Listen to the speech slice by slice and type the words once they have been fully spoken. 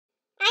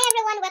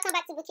everyone, welcome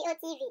back to Bukio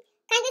TV.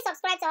 Kindly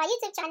subscribe to our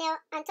YouTube channel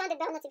and turn the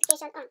bell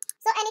notification on.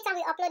 So anytime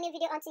we upload new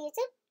video onto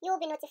YouTube, you will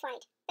be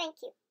notified. Thank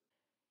you.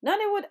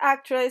 Nollywood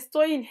actress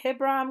Toyin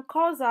Aimaku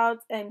calls out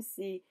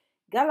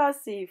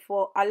mcgalaxy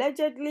for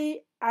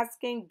allegedly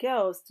asking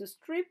girls to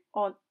strip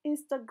on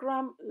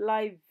Instagram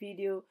live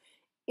video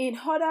in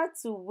order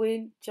to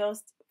win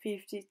just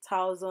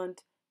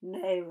 50,000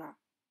 naira.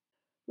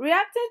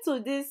 Reacting to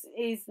this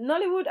is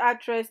Nollywood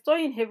actress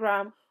Toyin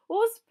Aimaku,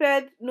 who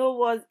spared no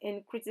words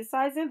in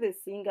criticizing the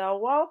singer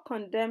while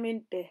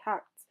condemning the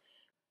act.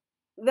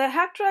 The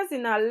actress,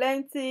 in a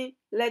lengthy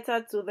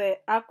letter to the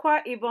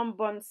Akwa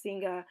Ibom-born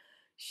singer,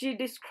 she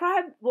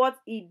described what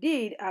he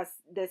did as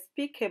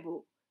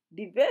despicable,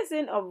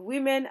 debasing of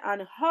women,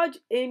 and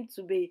urged him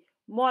to be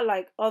more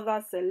like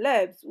other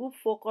celebs who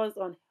focus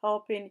on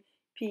helping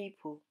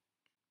people.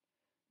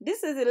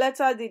 This is the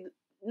letter the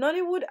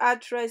Nollywood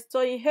actress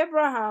Toyin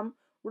Aimaku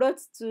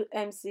wrote to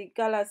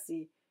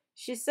mcgalaxy.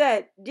 She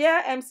said,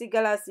 "Dear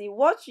mcgalaxy,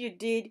 what you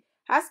did,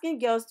 asking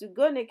girls to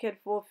go naked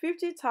for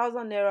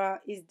 50,000 naira,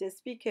 is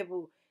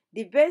despicable,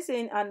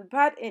 debasing, and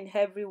bad in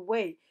every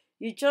way.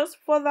 You just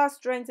further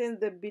strengthen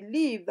the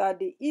belief that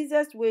the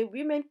easiest way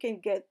women can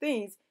get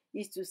things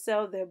is to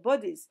sell their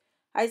bodies.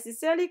 I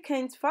sincerely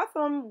can't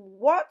fathom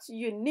what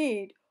you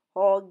need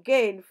or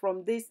gain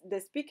from this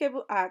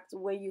despicable act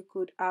when you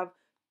could have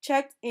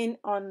checked in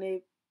on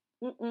a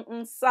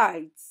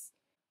sites.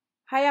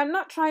 I am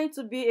not trying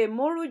to be a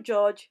moral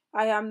judge.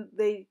 I am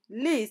the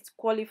least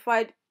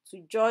qualified to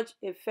judge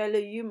a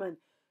fellow human.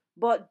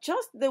 But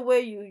just the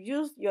way you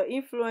use your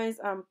influence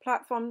and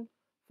platform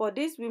for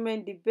this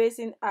women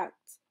debasing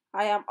act,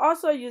 I am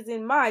also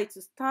using mine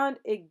to stand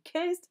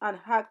against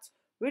an act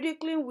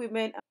ridiculing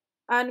women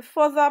and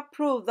further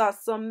prove that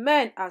some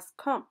men has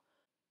come.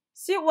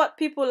 See what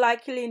people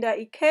like Linda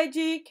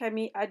Ikeji,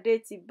 Kemi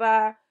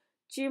Adetiba,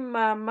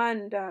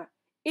 Chimamanda,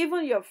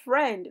 even your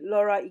friend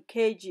Laura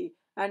Ikeji,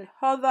 and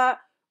other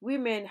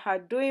women are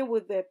doing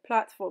with their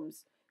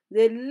platforms.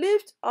 They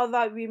lift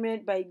other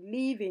women by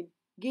living,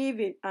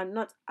 giving, and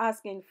not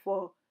asking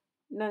for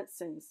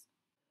nonsense.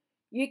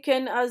 You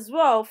can as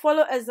well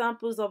follow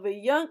examples of a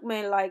young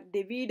men like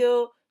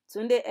Davido,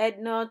 Tunde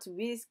Ednut,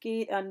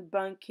 Wizkid, and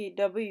Banky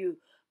W.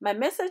 My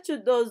message to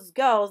those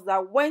girls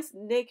that went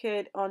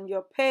naked on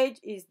your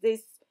page is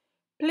this: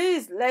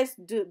 please, let's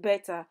do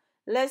better.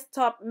 Let's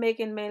stop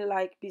making men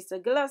like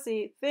Mr.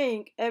 Glassy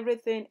think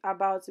everything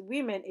about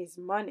women is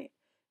money.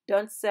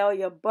 Don't sell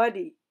your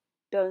body.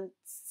 Don't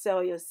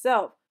sell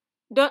yourself.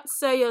 Don't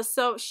sell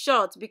yourself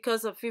short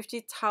because of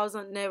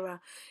 50,000 naira.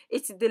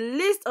 It's the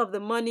least of the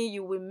money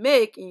you will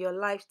make in your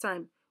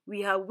lifetime.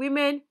 We are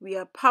women, we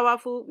are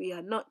powerful, we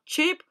are not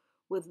cheap.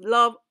 With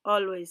love,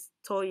 always,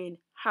 Toyin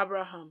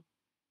Aimaku.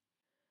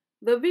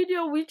 The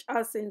video, which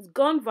has since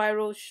gone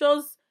viral,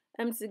 shows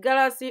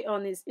mcgalaxy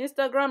on his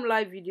Instagram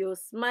live video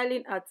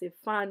smiling at a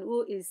fan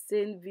who is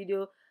seeing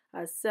video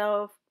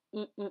herself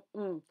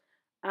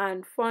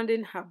and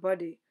funding her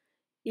body.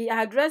 He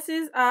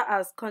addresses her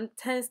as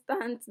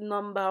contestant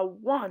number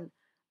 1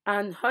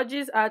 and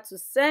urges her to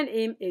send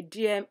him a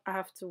DM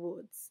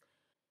afterwards.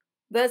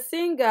 The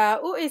singer,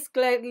 who is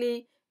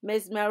clearly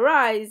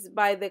mesmerized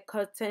by the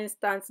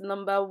contestant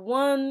number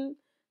 1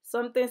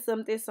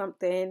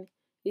 something,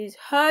 is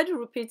heard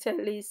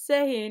repeatedly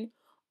saying,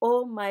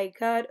 oh my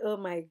god,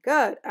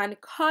 and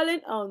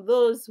calling on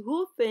those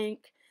who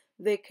think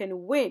they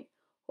can win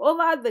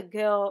over the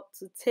girl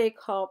to take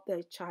up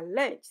the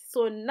challenge.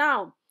 So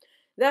now,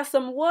 there are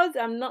some words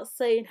I'm not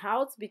saying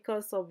out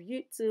because of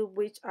YouTube,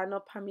 which are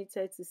not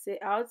permitted to say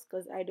out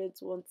because I don't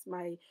want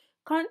my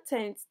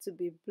content to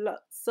be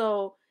blocked.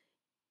 So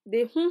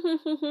the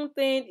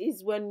thing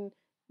is when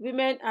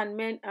women and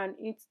men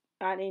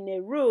are in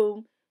a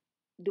room,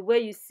 the way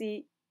you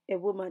see a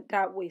woman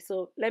that way.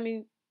 So let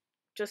me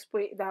just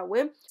put it that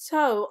way.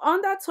 So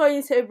under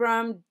Toyin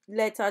Aimaku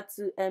letter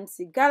to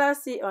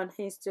mcgalaxy on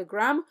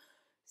Instagram,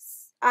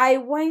 I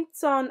went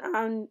on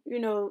and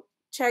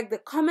checked the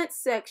comment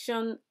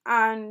section,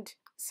 and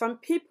some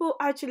people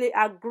actually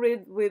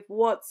agreed with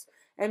what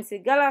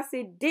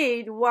mcgalaxy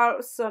did,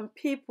 while some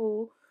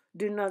people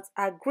do not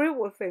agree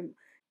with him.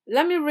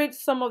 Let me read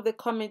some of the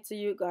comments to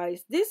you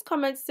guys. This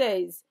comment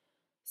says,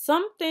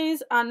 some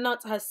things are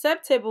not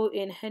acceptable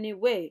in any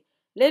way.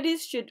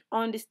 Ladies should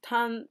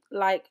understand,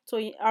 like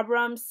Toyin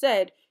Aimaku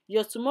said,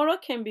 your tomorrow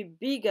can be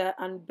bigger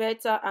and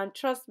better, and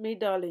trust me,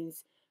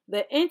 darlings,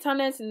 the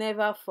internet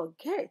never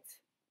forgets.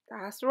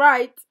 That's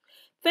right.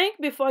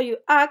 Think before you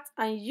act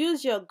and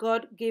use your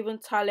God-given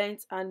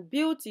talent and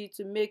beauty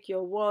to make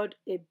your world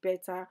a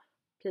better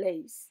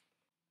place.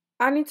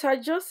 Anita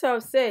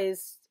Joseph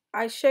says,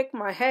 I shake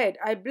my head.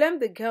 I blame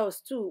the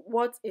girls too.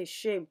 What a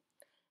shame.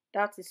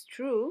 That is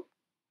true.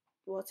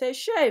 What a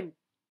shame.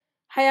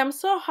 I am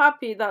so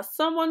happy that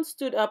someone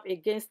stood up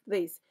against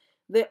this.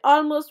 They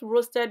almost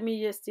roasted me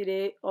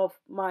yesterday of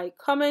my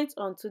comments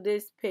on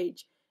today's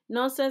page.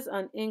 Nonsense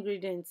and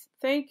ingredients.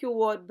 Thank you,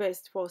 World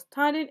Best, for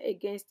standing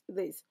against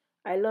this.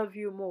 I love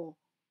you more.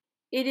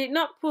 He did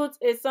not put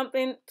a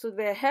something to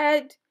their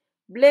head,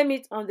 blame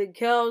it on the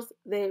girls.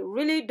 They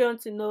really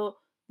don't know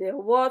their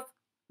worth.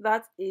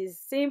 That is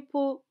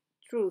simple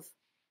truth.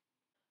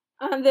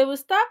 And they will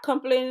start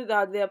complaining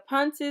that their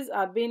panties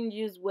are being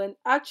used when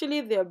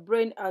actually their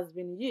brain has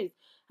been used.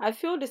 I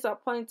feel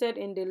disappointed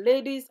in the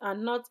ladies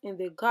and not in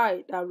the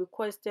guy that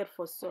requested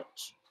for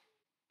such.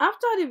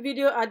 After the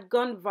video had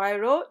gone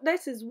viral,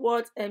 this is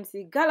what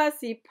MC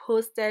Galaxy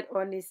posted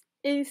on his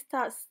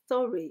Insta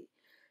story.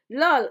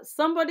 Lol,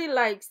 somebody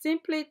like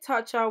Simply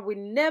Toucher will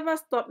never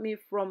stop me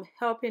from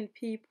helping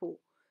people.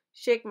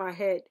 Shake my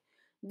head.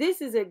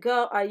 This is a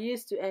girl I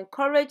used to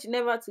encourage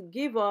never to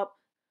give up.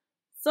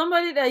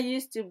 Somebody that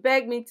used to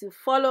beg me to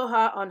follow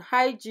her on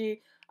IG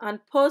and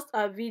post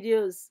her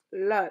videos.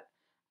 Lol.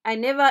 I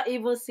never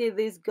even see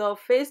this girl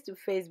face to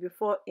face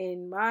before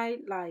in my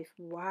life.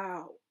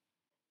 Wow.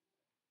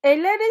 A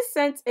lady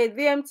sent a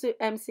DM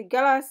to MC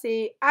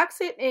Galaxy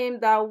asking him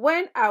that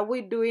when are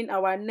we doing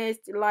our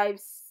next live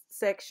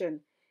section?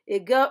 A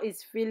girl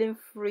is feeling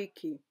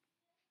freaky.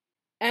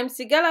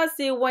 MC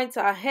Galaxy went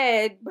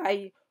ahead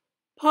by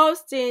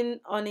posting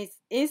on his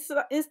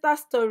Insta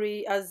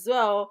story as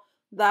well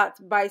that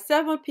by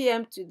 7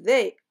 p.m.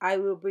 today, I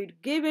will be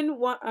giving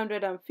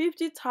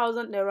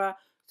 150,000 naira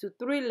to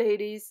three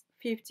ladies,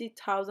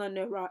 50,000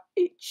 naira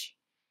each.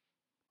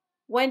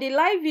 When the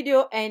live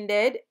video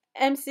ended,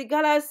 MC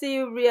Galaxy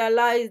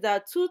realized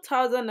that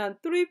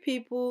 2003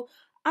 people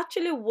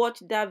actually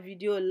watched that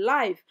video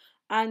live,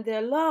 and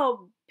there are a lot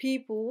of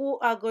people who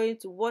are going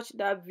to watch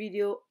that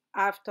video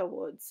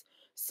afterwards.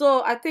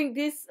 So I think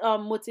this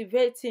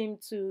motivates him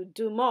to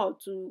do more,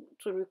 to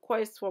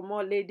request for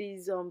more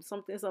ladies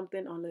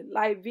something on a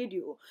live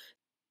video.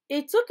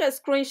 He took a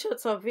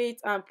screenshot of it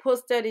and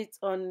posted it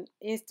on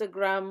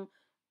Instagram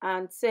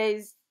and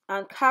says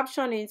and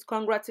caption it,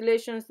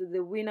 congratulations to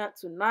the winner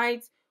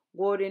tonight,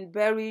 Golden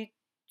Berry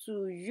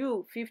to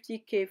you,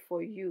 50k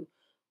for you.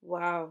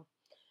 Wow.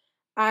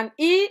 And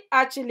he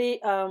actually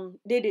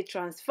did a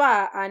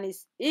transfer, and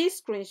he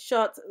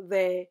screenshot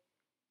the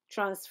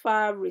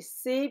transfer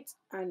receipt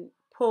and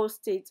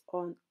post it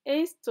on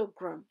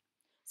Instagram.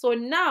 So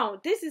now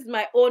this is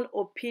my own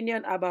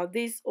opinion about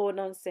this whole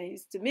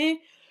nonsense. To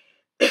me,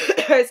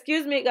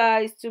 excuse me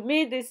guys, to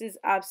me this is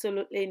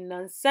absolutely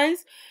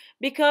nonsense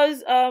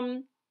because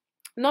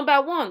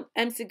number one,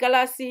 MC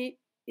Galaxy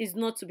is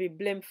not to be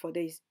blamed for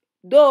this,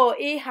 though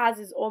he has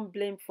his own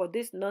blame for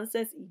this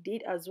nonsense he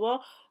did as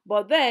well,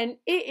 but then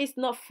he is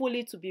not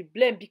fully to be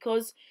blamed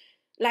because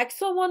like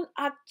someone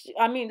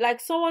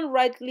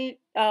rightly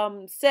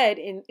said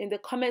in the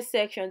comment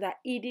section that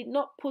he did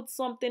not put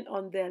something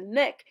on their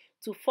neck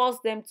to force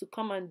them to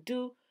come and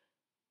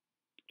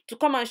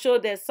show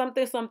there's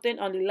something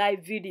on the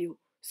live video.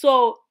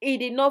 So he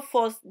did not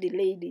force the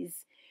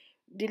ladies.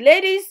 The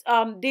ladies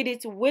did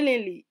it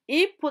willingly.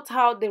 He put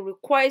out the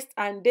request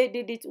and they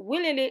did it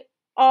willingly,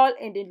 all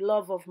in the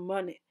love of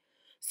money.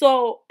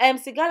 So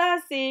MC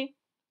Galaxy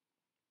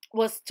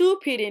was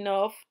stupid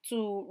enough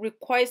to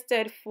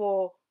requested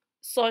for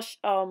such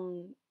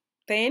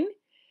thing,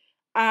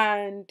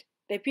 and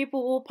the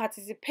people who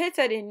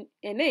participated in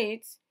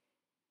it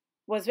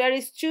was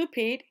very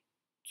stupid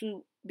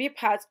to be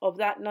part of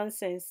that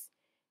nonsense,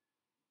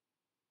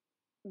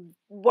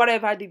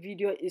 whatever the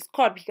video is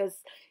called,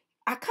 because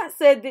I can't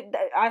say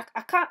I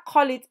can't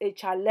call it a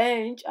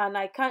challenge and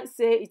I can't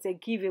say it's a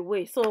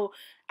giveaway. So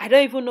I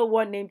don't even know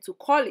what name to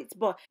call it.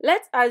 But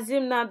let's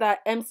assume now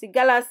that MC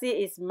Galaxy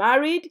is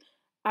married.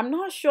 I'm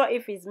not sure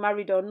if he's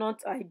married or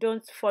not. I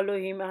don't follow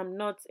him. I'm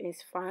not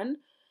his fan.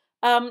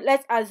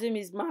 Let's assume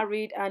he's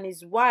married and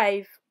his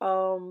wife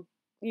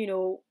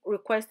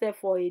requested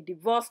for a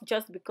divorce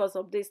just because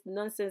of this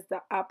nonsense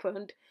that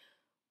happened.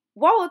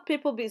 What would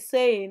people be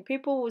saying?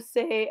 People would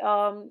say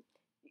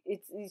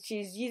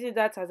she's using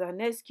that as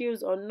an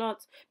excuse or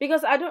not,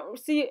 because I don't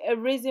see a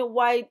reason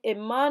why a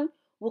man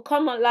will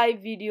come on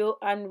live video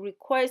and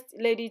request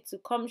lady to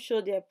come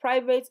show their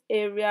private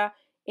area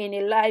in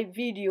a live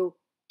video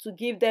to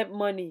give them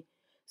money,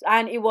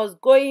 and it was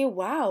going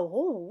wow,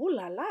 oh, ooh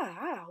la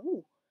la,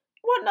 ooh.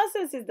 What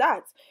nonsense is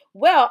that?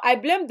 Well, I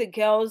blame the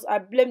girls. I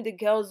blame the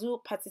girls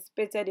who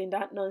participated in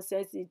that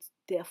nonsense. It's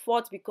their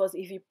fault, because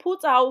if he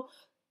put out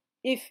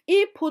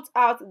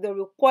the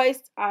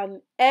request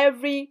and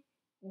every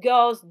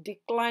girls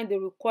decline the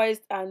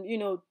request and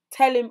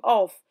tell him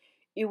off,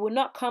 he will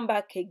not come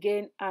back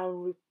again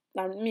and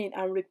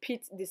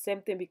repeat the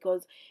same thing,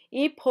 because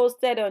he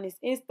posted on his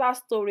Insta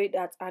story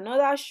that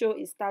another show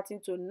is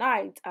starting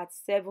tonight at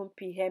 7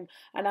 p.m.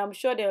 and I'm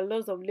sure there are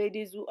lots of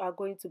ladies who are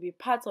going to be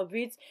part of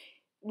it.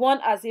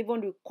 One has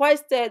even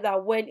requested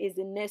that when is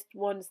the next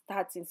one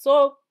starting.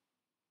 So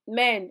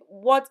man,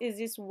 what is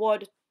this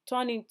world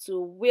turning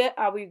to? Where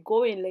are we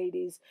going,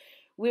 ladies?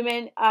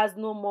 Women has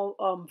no more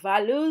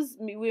values.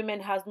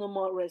 Women has no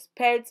more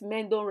respect.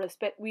 Men don't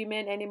respect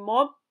women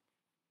anymore.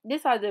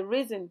 These are the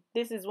reason.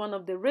 This is one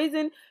of the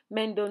reason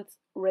men don't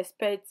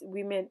respect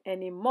women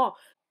anymore.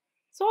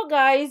 So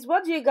guys,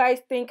 what do you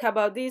guys think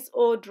about this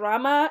whole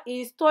drama?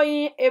 Is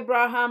Toyin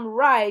Abraham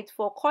right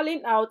for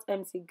calling out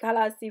MC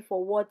Galaxy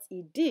for what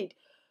he did?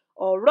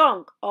 or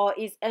wrong? Or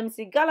is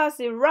MC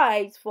Galaxy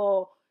right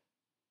for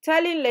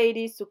telling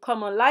ladies to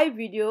come on live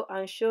video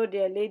and show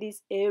their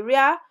ladies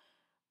area,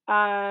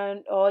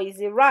 and or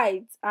is it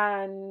right?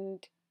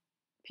 And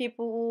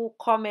people who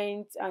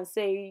comment and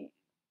say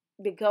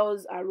the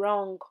girls are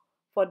wrong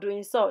for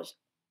doing such.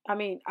 I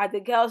mean, are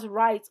the girls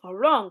right or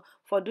wrong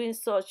for doing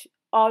such,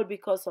 all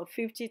because of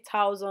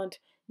 50,000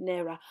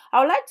 naira?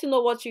 I would like to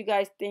know what you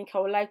guys think. I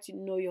would like to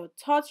know your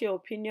thoughts, your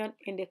opinion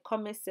in the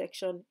comment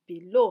section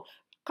below.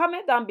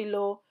 Comment down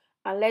below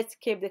and let's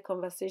keep the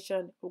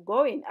conversation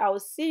going. I will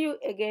see you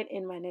again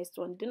in my next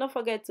one. Do not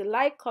forget to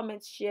like,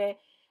 comment, share,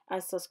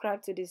 and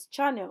subscribe to this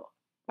channel.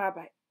 Bye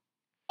bye.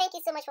 Thank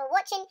you so much for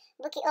watching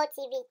Bookie O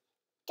TV.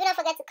 Do not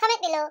forget to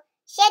comment below,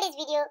 share this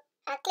video,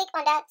 and click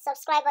on that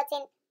subscribe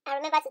button. And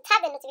remember to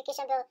tap the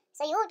notification bell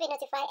so you will be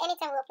notified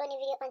anytime we upload a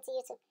new video onto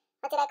YouTube.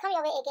 Until I come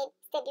your way again,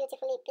 stay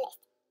beautifully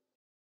blessed.